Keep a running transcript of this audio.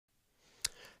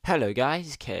Hello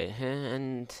guys, Kay here,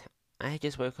 and I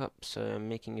just woke up, so I'm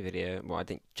making a video. Well, I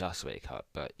didn't just wake up,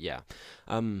 but yeah.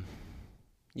 Um,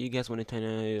 you guys wanted to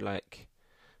know like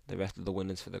the rest of the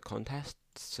winners for the contest,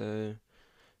 so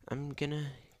I'm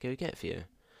gonna go get it for you.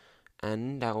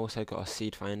 And I also got a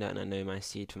seed finder, and I know my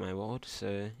seed for my world,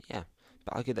 so yeah.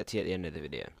 But I'll give that to you at the end of the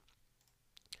video.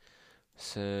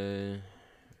 So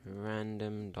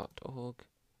random.org,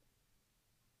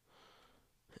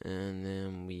 and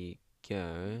then we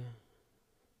go.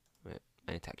 Wait,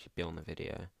 I need to actually be on the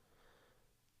video.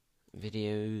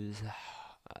 Videos.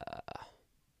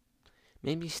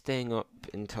 Maybe staying up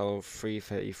until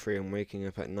 3:33 and waking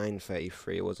up at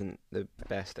 9:33 wasn't the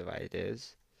best of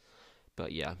ideas.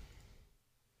 But yeah.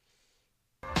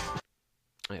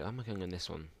 Wait, I'm looking on this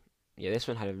one. Yeah, this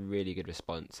one had a really good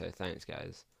response, so thanks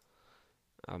guys.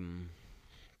 Um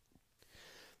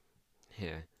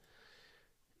Here.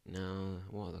 Now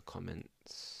what are the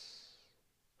comments?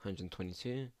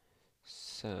 122.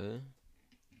 So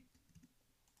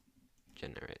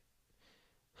generate.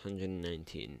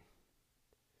 119.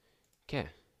 Okay.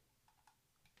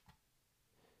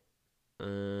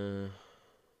 But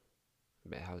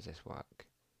how does this work?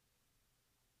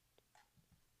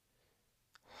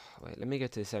 Wait, let me go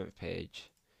to the 7th page.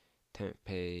 10th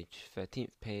page,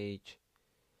 13th page,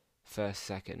 first,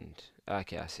 second.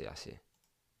 Okay, I see.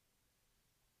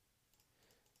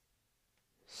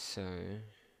 So,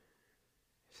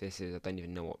 if this is, I don't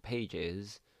even know what page it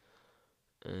is,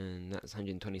 and that's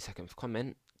 122nd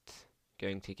comment.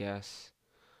 Going to guess.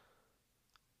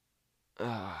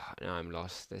 Ah, now I'm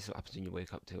lost. This is what happens when you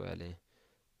wake up too early.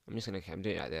 I'm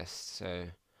doing it like this. So,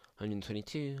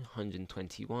 122,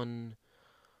 121,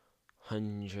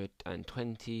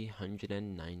 120,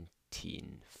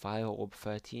 119. Fire orb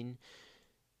 13.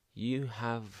 You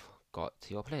have got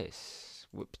to your place.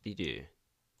 Whoop-de-doo.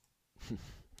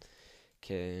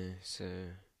 Okay, so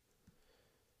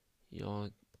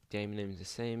your game name is the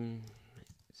same.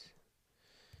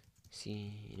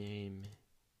 C name.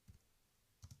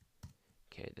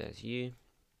 Okay, there's you.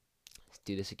 Let's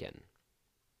do this again.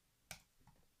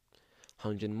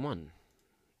 101.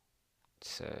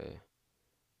 So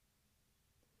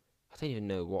I don't even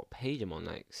know what page I'm on.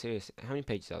 Like seriously, how many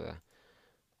pages are there?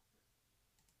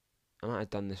 I might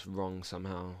have done this wrong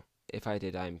somehow. If I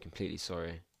did, I'm completely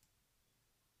sorry.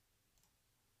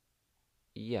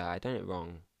 Yeah, I done it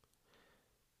wrong.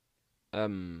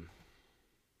 Um,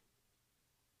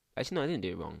 actually no, I didn't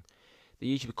do it wrong.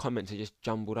 The YouTube comments are just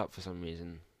jumbled up for some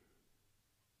reason.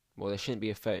 Well, there shouldn't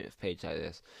be a 30th page like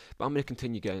this. But I'm going to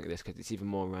continue going at this because it's even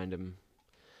more random.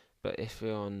 But if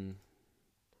we're on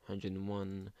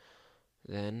 101,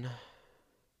 then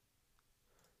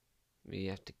we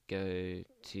have to go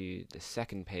to the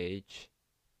second page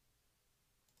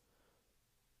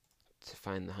to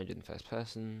find the 101st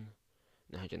person.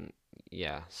 100,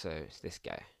 yeah, so it's this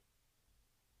guy.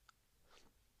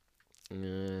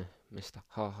 Mr.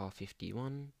 Haha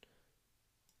 51.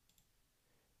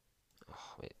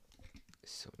 Oh, wait,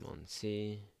 someone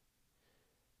see.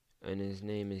 And his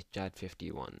name is Jad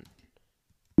 51.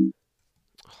 Oh,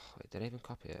 wait, did I even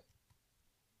copy it?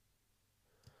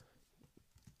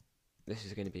 This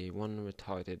is going to be one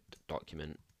retarded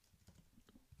document.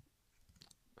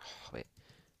 Oh, wait.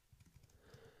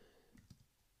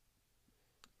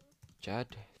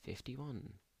 Jad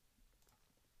 51.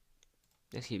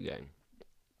 Let's keep going.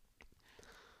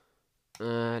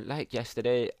 Like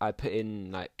yesterday, I put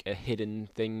in like a hidden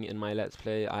thing in my Let's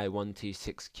Play,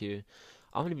 I126Q.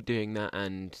 I'm gonna be doing that,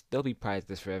 and there'll be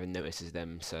prizes for whoever notices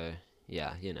them. So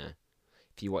yeah, you know,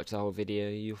 if you watch the whole video,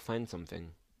 you'll find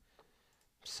something.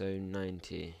 So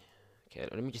 90. Okay,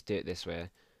 let me just do it this way.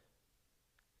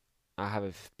 I have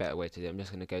a better way to do it. I'm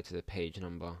just gonna go to the page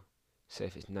number. So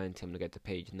if it's 90, I'm gonna go to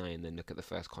page 9, then look at the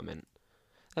first comment.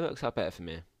 That works out better for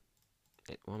me.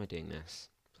 Why am I doing this?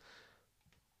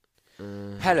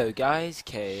 Hello guys,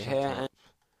 Kay here.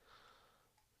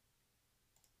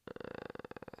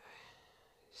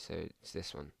 So it's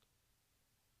this one.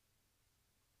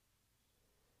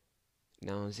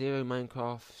 Now, Zero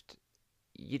Minecraft,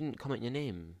 you didn't comment your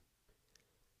name.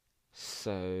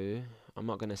 So, I'm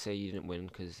not going to say you didn't win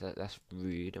because that's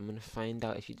rude. I'm going to find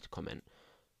out if you did comment.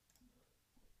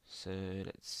 So,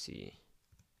 let's see.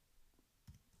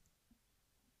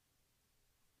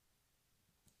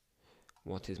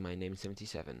 What is my name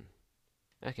 77?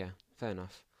 Okay, fair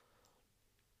enough.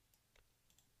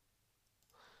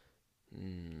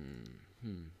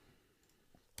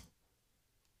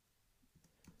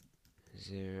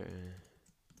 Zero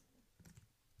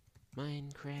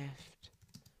Minecraft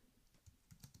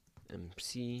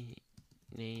MC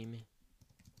name.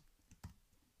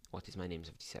 What is my name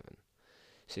 77?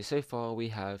 So far we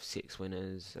have 6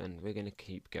 winners, and we're going to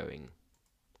keep going.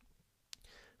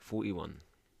 41.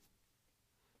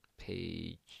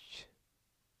 Page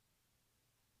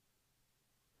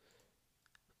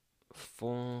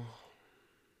 4.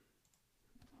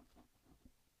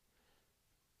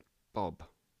 Bob.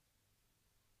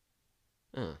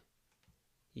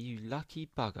 You lucky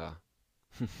bugger.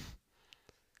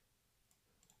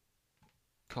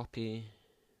 Copy.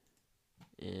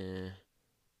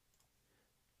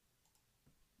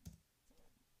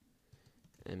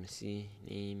 MC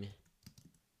name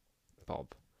Bob.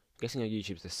 I'm guessing our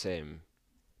YouTube's the same,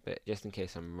 but just in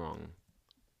case I'm wrong.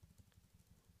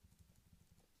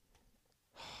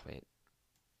 Wait.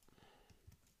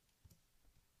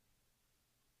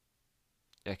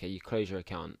 Okay, you close your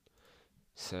account.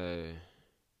 So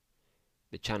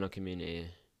the channel community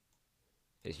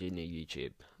is your new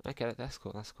YouTube. Okay, that's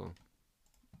cool. That's cool.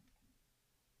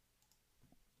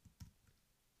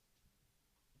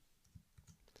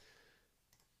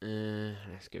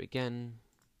 Let's go again.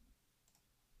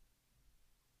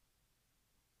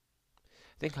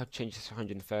 I think I'll change this to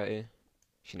 130.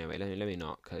 Actually, no, wait, let me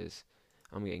not, because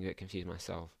I'm getting a bit confused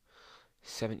myself.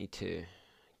 72.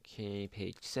 Okay,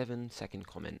 page 7, second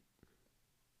comment.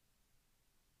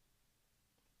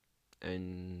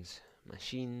 Owns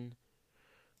machine.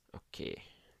 Okay,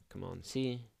 Command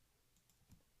C.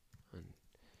 And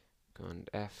Command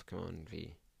F, Command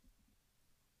V.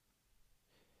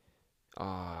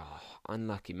 Ah,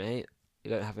 unlucky, mate.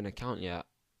 You don't have an account yet.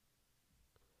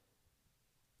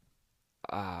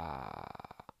 Ah,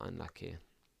 unlucky.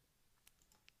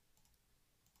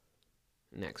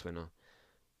 Next winner.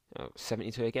 Oh,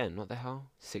 72 again. What the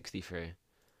hell? 63.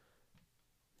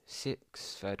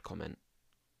 6, third comment.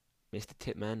 Mr.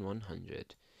 Tipman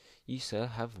 100. You, sir,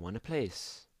 have won a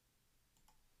place.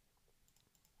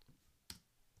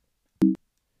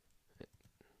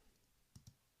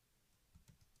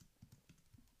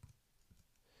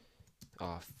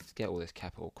 Oh, forget all this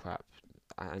capital crap.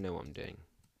 I know what I'm doing.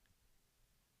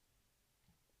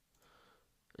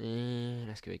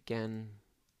 Let's go again.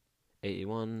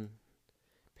 81.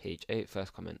 Page 8,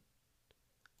 first comment.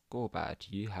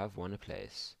 Gorbad, you have won a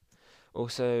place.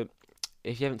 Also,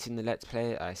 if you haven't seen the Let's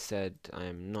Play, I said I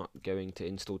am not going to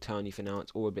install Tiny for now.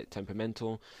 It's all a bit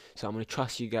temperamental. So I'm going to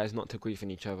trust you guys not to grief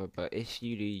on each other. But if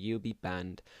you do, you'll be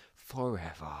banned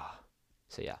forever.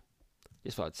 So yeah,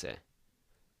 just what I'd say.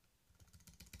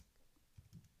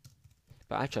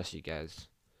 But I trust you guys.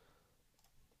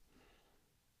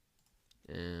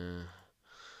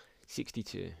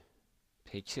 62.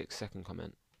 Page 6, second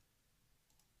comment.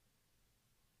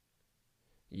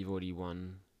 You've already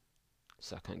won,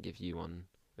 so I can't give you one.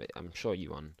 But I'm sure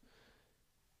you won.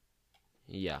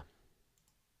 Yeah.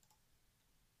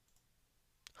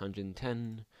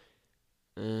 110.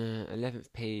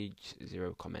 11th page,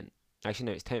 0 comment. Actually,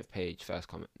 no, it's 10th page, first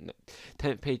comment. No,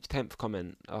 10th page, 10th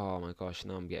comment. Oh my gosh,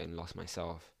 now I'm getting lost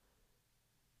myself.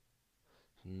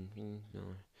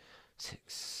 6,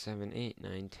 7, 8,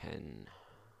 9, 10.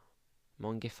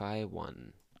 Mongify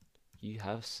 1. You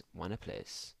have won a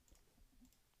place.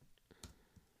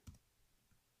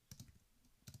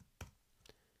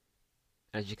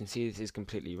 As you can see, this is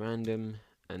completely random,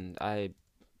 and I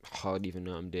hardly even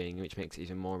know what I'm doing, which makes it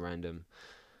even more random.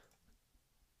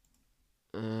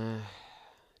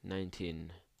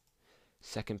 19.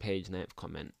 Second page, 9th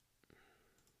comment.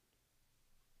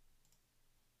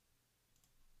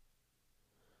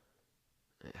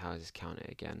 How does this count it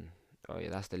again? Oh yeah,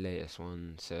 that's the latest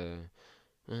one. So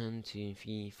 1, 2,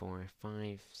 3, 4,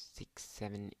 5, 6,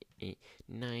 7, 8,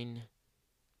 9.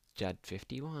 Judd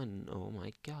 51. Oh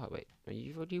my god, wait,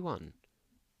 you've already won.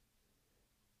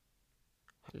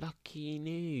 Lucky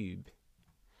noob.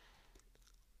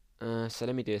 So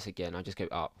let me do this again. I'll just go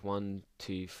up. 1,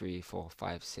 2, 3, 4,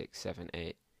 5, 6, 7,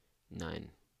 8,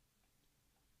 9.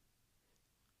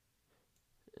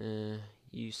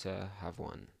 You, sir, have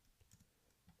won.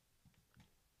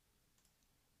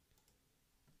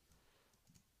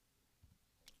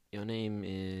 Your name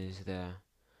is there.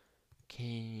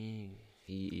 KVELD.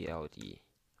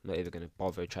 I'm not even going to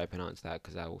bother try to pronounce that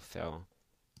because I will fail.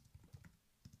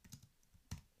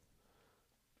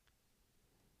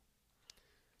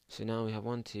 So now we have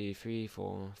 1, 2, 3,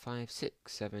 4, 5,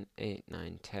 6, 7, 8,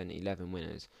 9, 10, 11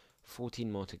 winners.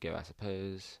 14 more to go, I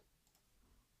suppose.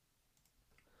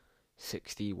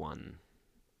 61.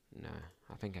 No,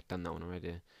 I think I've done that one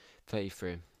already.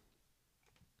 33.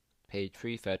 Page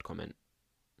 3, third comment.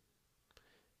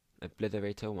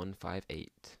 Obliterator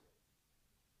 158.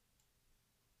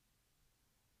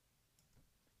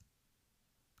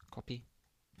 Copy.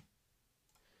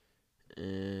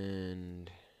 And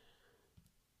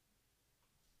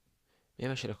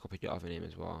Maybe I should have copied your other name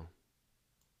as well.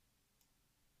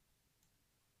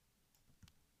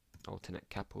 Alternate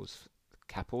capitals.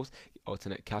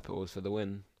 Alternate capitals for the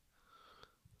win.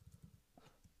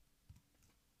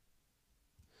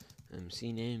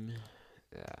 MC name.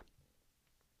 Yeah.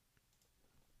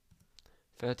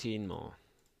 13 more.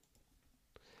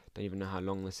 Don't even know how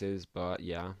long this is, but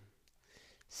yeah.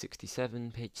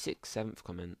 67, page 6, 7th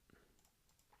comment.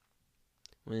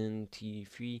 1, 2,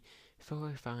 3,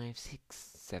 4, 5,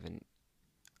 6, 7.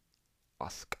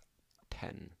 Ask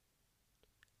 10.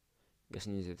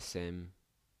 Guessing these are the same.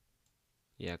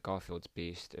 Yeah, Garfield's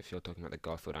Beast, if you're talking about the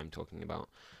Garfield I'm talking about.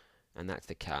 And that's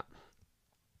the cat.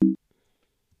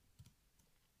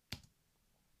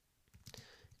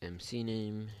 MC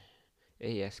name,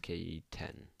 ASKE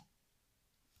 10.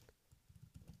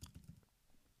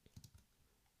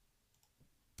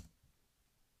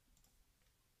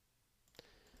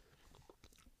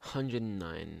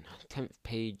 $109. 10th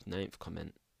page, 9th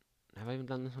comment. Have I even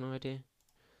done this one already?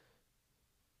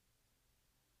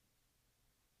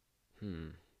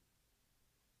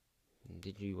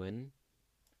 Did you win?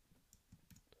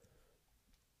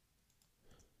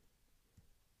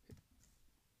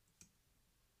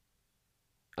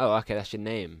 Oh, okay, that's your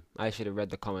name. I should have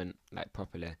read the comment, like,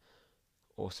 properly.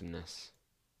 Awesomeness.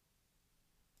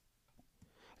 I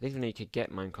didn't even know you could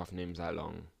get Minecraft names that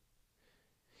long.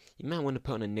 You might want to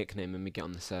put on a nickname when we get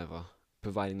on the server,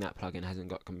 providing that plugin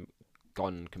hasn't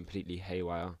gone completely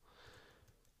haywire.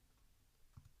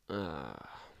 Let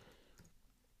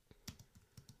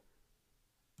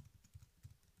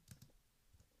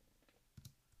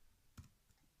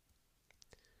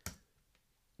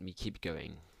me keep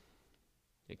going.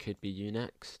 It could be you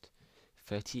next.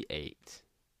 38.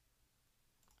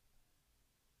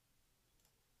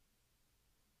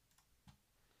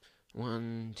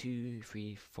 One, two,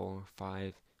 three, 4,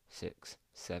 5, 6,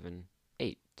 7,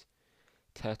 8.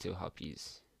 Turtle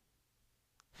huppies.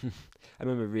 I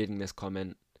remember reading this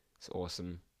comment. It's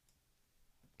awesome.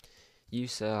 You,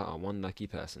 sir, are one lucky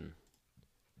person.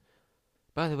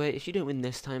 By the way, if you don't win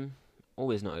this time,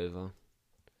 always not over.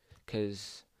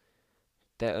 Because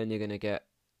they're only going to get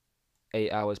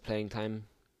 8 hours playing time.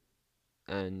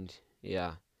 And,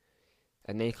 yeah.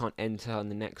 And they can't enter on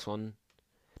the next one.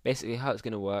 Basically, how it's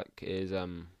going to work is,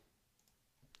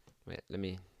 wait, let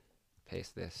me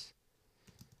paste this.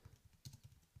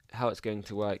 How it's going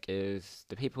to work is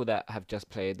the people that have just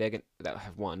played, that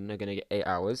have won, they're going to get 8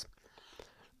 hours.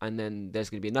 And then there's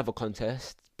going to be another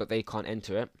contest, but they can't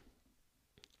enter it.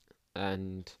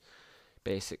 And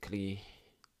basically,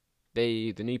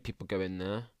 the new people go in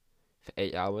there for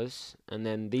 8 hours, and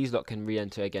then these lot can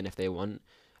re-enter again if they want,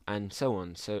 and so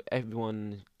on. So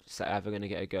everyone's either going to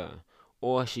get a go,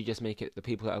 or she just make it the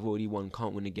people that have already won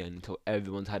can't win again until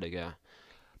everyone's had a go.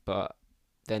 But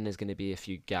then there's going to be a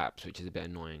few gaps, which is a bit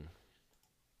annoying.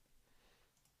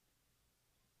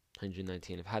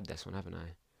 119. I've had this one, haven't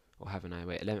I? Or haven't I?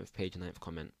 Wait, 11th page, 9th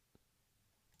comment.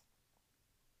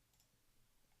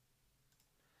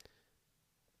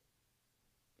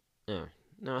 Oh,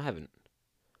 no, I haven't.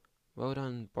 Well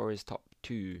done, Boris Top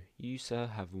 2. You,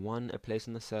 sir, have won a place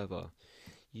on the server.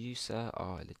 You, sir,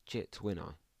 are a legit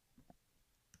winner.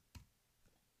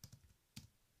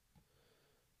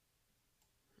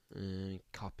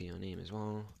 Copy your name as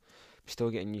well. I'm still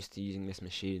getting used to using this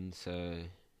machine, so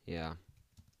yeah.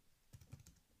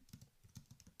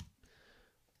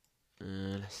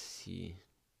 Let's see.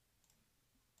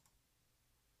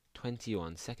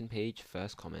 21, second page,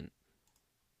 first comment.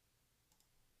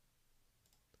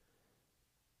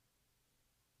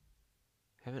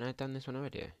 Haven't I done this one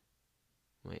already?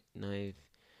 Wait, Knive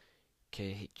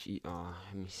KHER.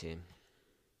 Let me see.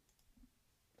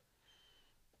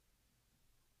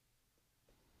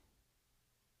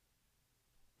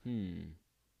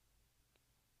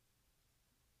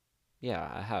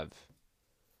 Yeah, I have.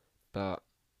 But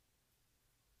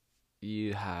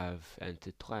you have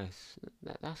entered twice.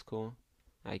 That's cool,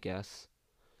 I guess.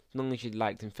 As long as you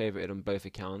liked and favorited on both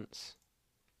accounts.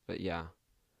 But yeah.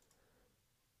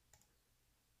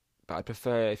 But I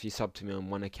prefer if you sub to me on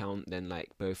one account than like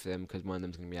both of them, because one of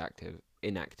them's going to be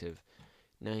inactive.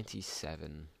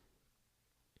 97.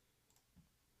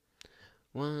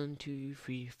 1, 2,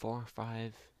 3, 4,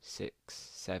 5, 6,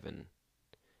 7.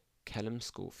 Callum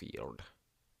Schofield.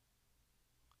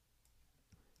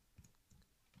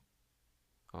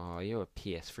 Oh, you're a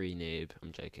PS3 noob.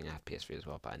 I'm joking, I have PS3 as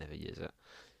well, but I never use it.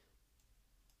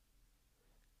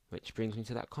 Which brings me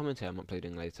to that commentary I'm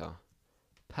uploading later.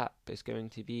 Pap is going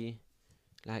to be,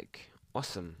 like,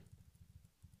 awesome.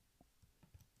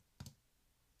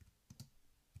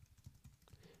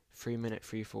 3-minute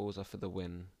free falls are for the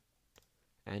win.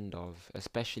 End of.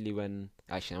 Especially when...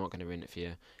 Actually, I'm not going to ruin it for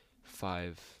you.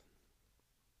 5.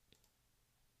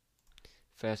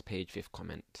 First page, 5th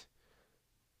comment.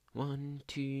 1,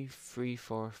 2, 3,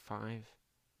 4, 5.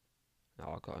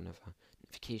 Oh, I got another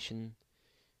notification.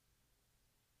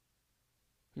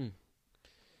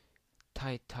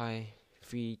 Tai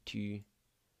 3, 2.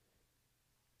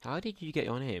 How did you get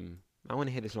your name? I want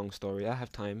to hear this long story. I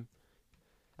have time.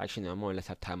 Actually, no, I more or less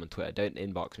have time on Twitter. Don't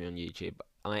inbox me on YouTube.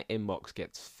 My inbox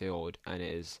gets filled, and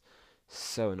it is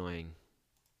so annoying.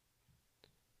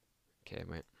 Okay,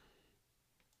 wait.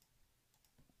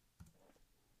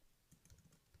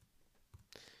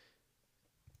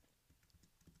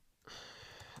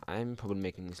 I'm probably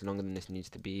making this longer than this needs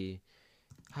to be.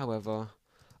 However,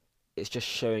 it's just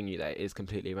showing you that it is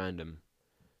completely random.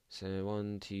 So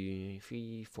 1, 2,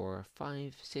 3, 4,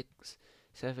 5, 6,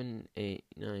 7, 8,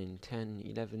 9, 10,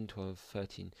 11, 12,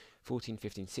 13, 14,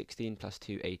 15, 16 plus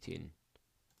 2, 18.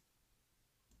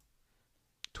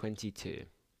 22.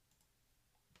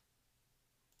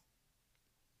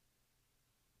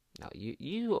 Now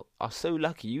you are so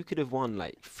lucky. You could have won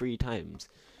like 3 times.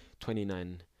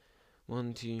 29.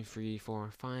 1, 2, 3,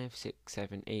 4, 5, 6,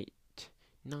 7, 8,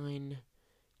 9.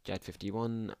 Jad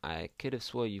 51. I could have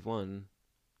swore you've won.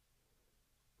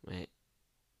 Wait.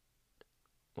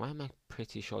 Why am I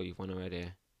pretty sure you've won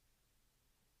already?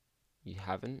 You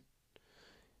haven't?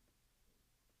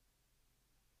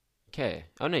 Okay.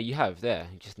 Oh no, you have. There.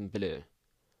 Just in blue.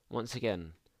 Once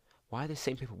again. Why are the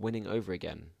same people winning over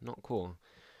again? Not cool.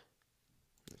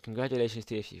 Congratulations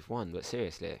to you if you've won, but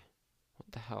seriously.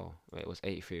 What the hell? Wait, it was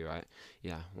 83, right?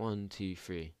 Yeah. 1, 2,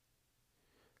 3.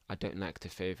 I don't like to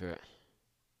favourite.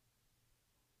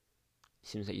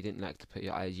 Seems like you didn't like to put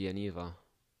your IGN either.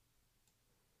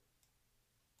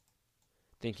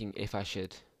 Thinking if I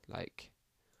should, like,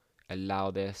 allow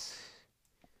this.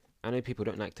 I know people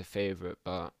don't like to favourite,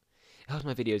 but it helps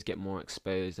my videos get more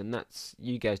exposed, and that's,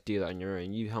 you guys do that on your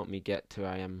own. You helped me get to where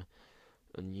I am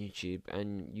on YouTube,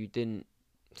 and you didn't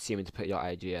see me to put your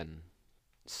IGN.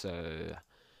 So,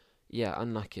 yeah,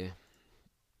 unlucky.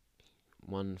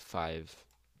 1, 5.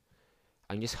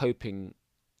 I'm just hoping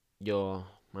your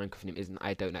Minecraft name isn't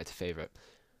I don't like to favourite.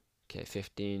 Okay,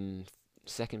 15.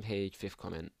 Second page, 5th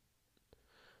comment.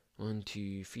 1,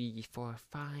 2, 3, 4,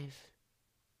 5.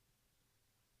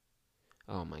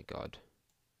 Oh my god.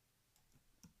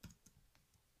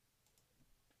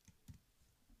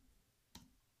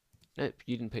 Nope,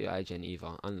 you didn't put your IGN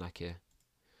either. Unlucky.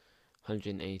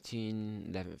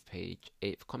 118, 11th page,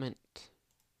 8th comment.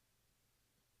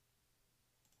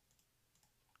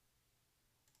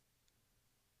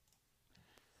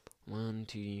 One,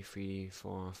 2, 3,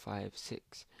 4, 5,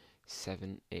 6,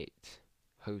 7, 8.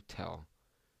 Hotel.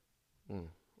 Oh,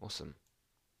 awesome.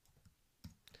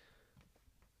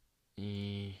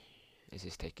 This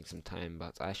is taking some time,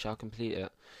 but I shall complete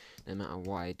it no matter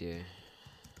what I do.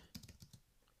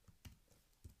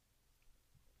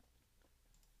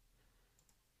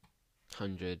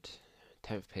 100.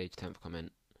 10th page, 10th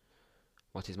comment.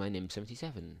 What is my name?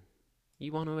 77.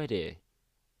 You won already.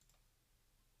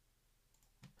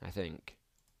 I think.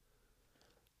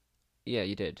 Yeah,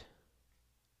 you did.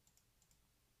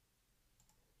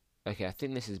 Okay, I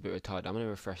think this is a bit retarded. I'm going to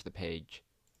refresh the page.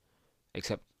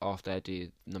 Except after I do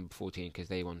number 14, because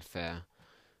they won fair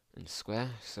and square.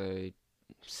 So,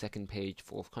 second page,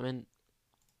 4th comment.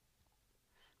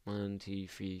 1, 2,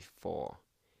 3, 4.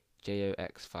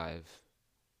 JOX5.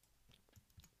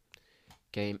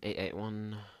 Game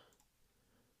 881.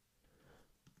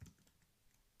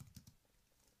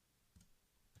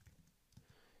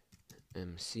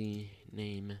 MC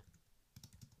name.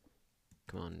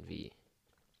 Come on, V.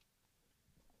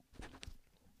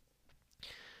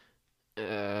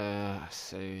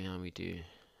 So now we do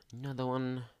another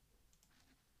one.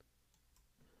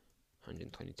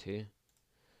 122.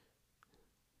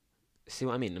 See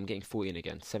what I mean? I'm getting 14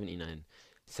 again. 79.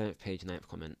 7th page, 9th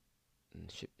comment.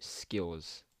 And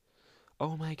skills.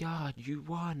 Oh my god, you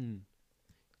won!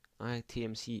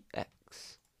 ITMCX.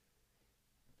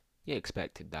 You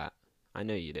expected that. I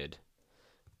know you did.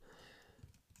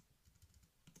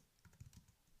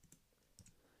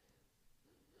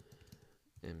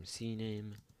 MC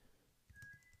name.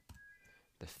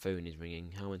 The phone is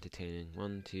ringing. How entertaining.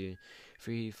 1, 2,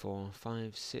 3, 4,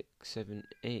 5, 6, 7,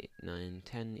 8, 9,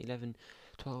 10, 11,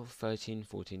 12, 13,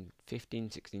 14,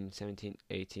 15, 16, 17,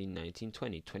 18, 19,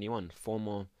 20, 21. 4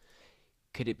 more.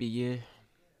 Could it be you?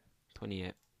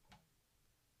 28.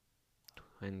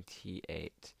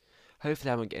 28.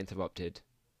 Hopefully I won't get interrupted.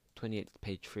 28,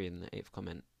 page 3 in the 8th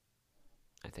comment.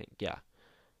 I think, yeah.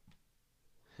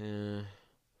 Yeah,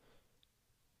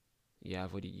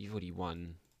 you've already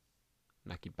won.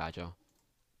 Lucky Badger.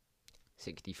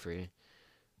 63.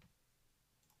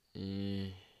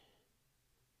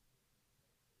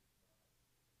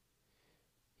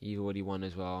 You've already won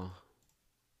as well.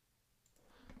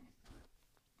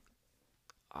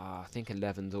 I think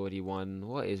 11's already won.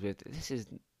 What is with this? Is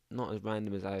not as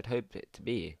random as I would hope it to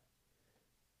be.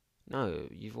 No,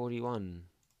 you've already won.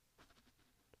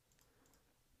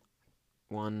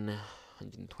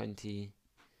 120.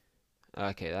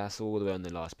 Okay, that's all the way on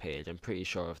the last page. I'm pretty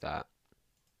sure of that.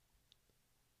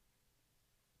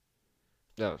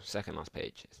 No, second last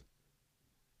page.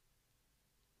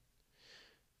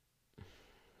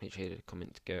 Make sure the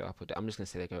comments go up or down. I'm just gonna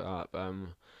say they go up.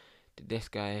 Did this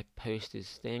guy post his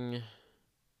thing?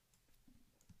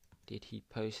 Did he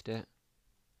post it?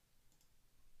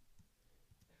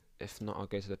 If not, I'll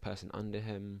go to the person under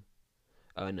him.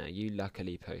 Oh no, you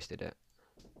luckily posted it.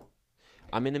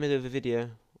 I'm in the middle of a video.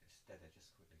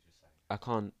 I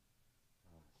can't.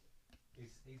 He's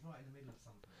not in the middle of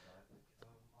something, right?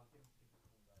 I'll give him a call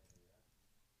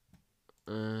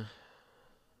later, yeah?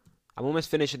 I'm almost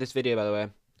finished with this video, by the way.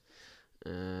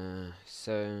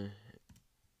 So,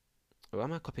 why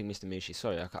am I copying Mr. Mushi?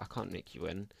 Sorry, I can't make you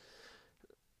win.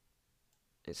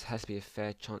 It has to be a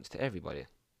fair chance to everybody.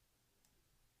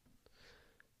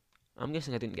 I'm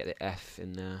guessing I didn't get the F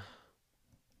in there.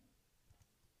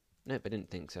 Nope, I didn't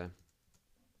think so.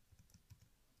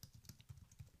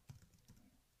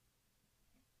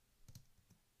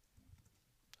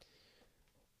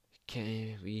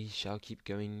 Okay, we shall keep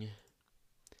going.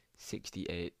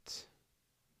 68.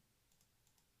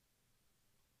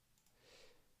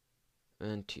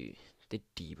 And 2. The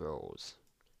D rolls.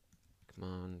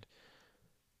 Command.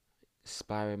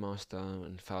 Spyro Master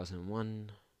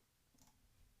 1001.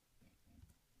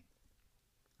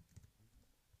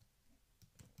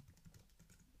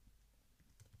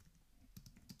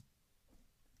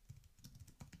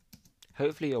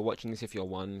 Hopefully you're watching this if you're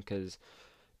one, because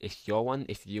if you won,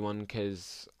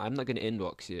 because I'm not going to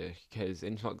inbox you, because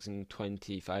inboxing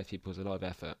 25 people is a lot of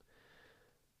effort.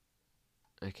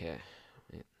 Okay,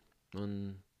 wait.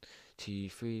 1, 2,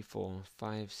 3, 4,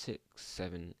 5, 6,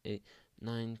 7, 8,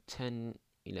 9, 10,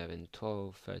 11,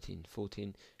 12, 13,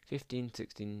 14, 15,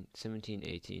 16, 17,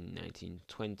 18, 19,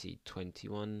 20,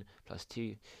 21, plus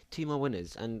 2. 2 more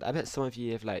winners, and I bet some of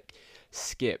you have, like,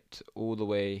 skipped all the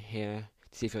way here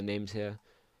to see if your name's here.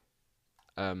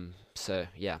 So,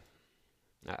 yeah.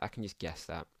 I can just guess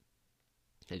that.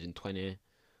 120.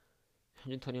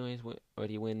 120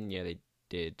 already win? Yeah, they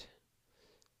did.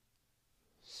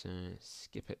 So,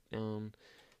 skip it down.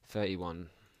 31.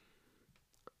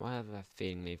 Why have I a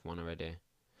feeling they've won already?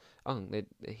 Oh,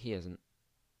 he hasn't.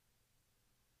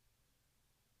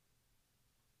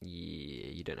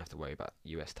 Yeah, you don't have to worry about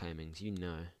US timings, you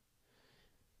know.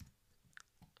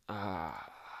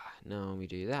 Now we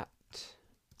do that.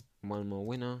 One more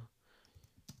winner.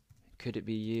 Could it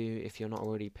be you if you're not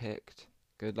already picked?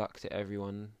 Good luck to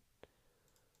everyone.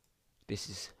 This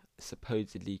is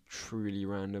supposedly truly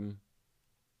random.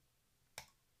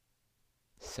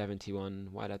 71.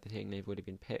 Why did I think they've already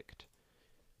been picked?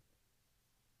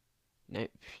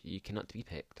 Nope, you cannot be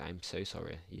picked. I'm so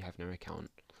sorry. You have no account.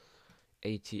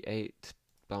 88.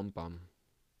 Bum bum.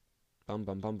 Bum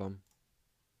bum bum bum.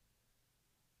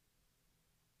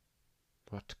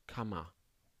 Rotkama.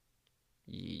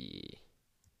 Yeah.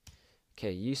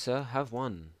 Okay, you sir have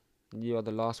won. You are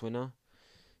the last winner.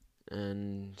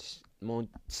 And more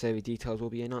survey details will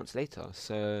be announced later.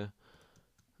 So,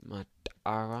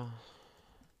 Madara.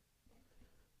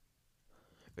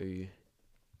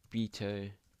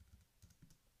 Obito.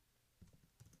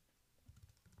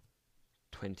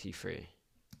 23.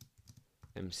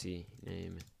 MC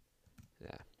name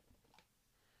there.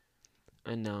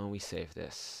 And now we save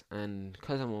this. And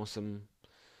because I'm awesome,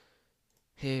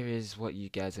 here is what you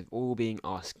guys have all been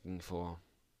asking for.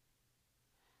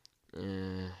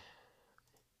 No.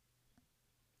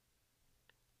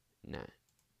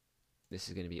 This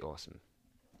is going to be awesome.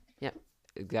 Yep,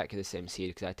 exactly the same seed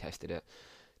because I tested it.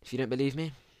 If you don't believe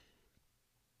me,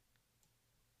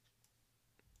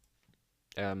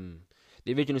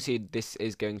 the original seed, this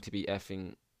is going to be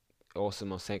effing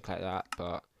awesome or something like that,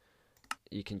 but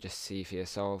you can just see for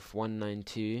yourself.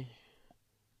 192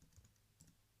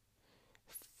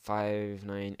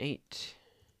 598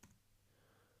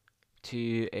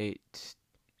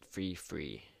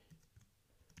 2833.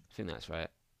 I think that's right.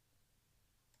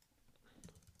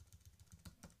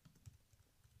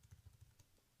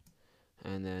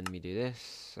 And then we do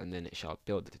this, and then it shall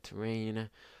build the terrain. You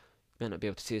might not be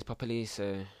able to see this properly,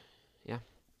 so yeah.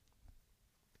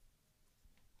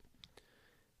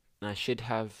 I should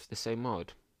have the same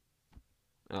mod.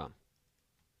 Oh.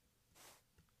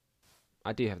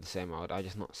 I do have the same world. I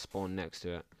just not spawn next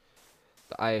to it.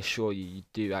 But I assure you, you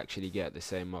do actually get the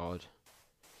same world.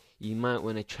 You might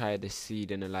want to try the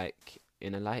seed in a like.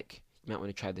 You might want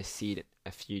to try the seed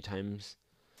a few times.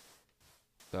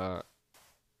 But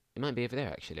it might be over there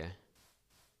actually.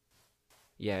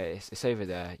 Yeah, it's over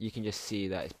there. You can just see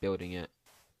that it's building it.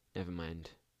 Never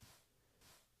mind.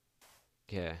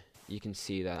 Yeah, you can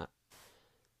see that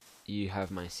you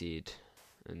have my seed,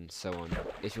 and so on.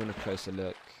 If you want a closer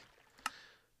look,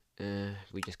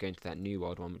 we just go into that new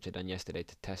world one, which I done yesterday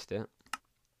to test it.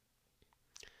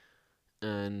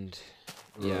 And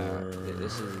yeah,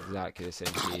 this is exactly the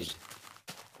same seed.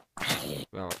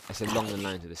 Well, it's along the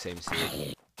lines of the same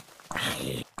seed.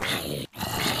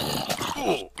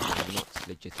 Not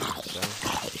legitimate, so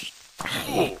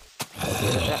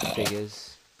that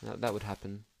figures. That would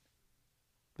happen.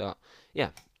 But yeah.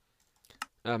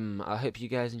 I hope you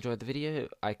guys enjoyed the video.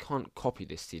 I can't copy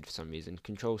this seed for some reason.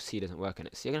 Control C doesn't work on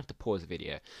it, so you're gonna have to pause the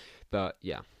video. But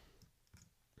yeah.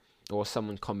 Or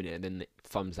someone comment it and then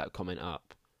thumbs that comment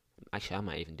up. Actually, I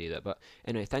might even do that. But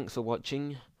anyway, thanks for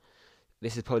watching.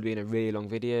 This has probably been a really long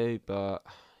video, but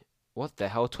what the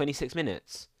hell? 26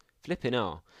 minutes? Flipping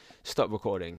hell. Stop recording.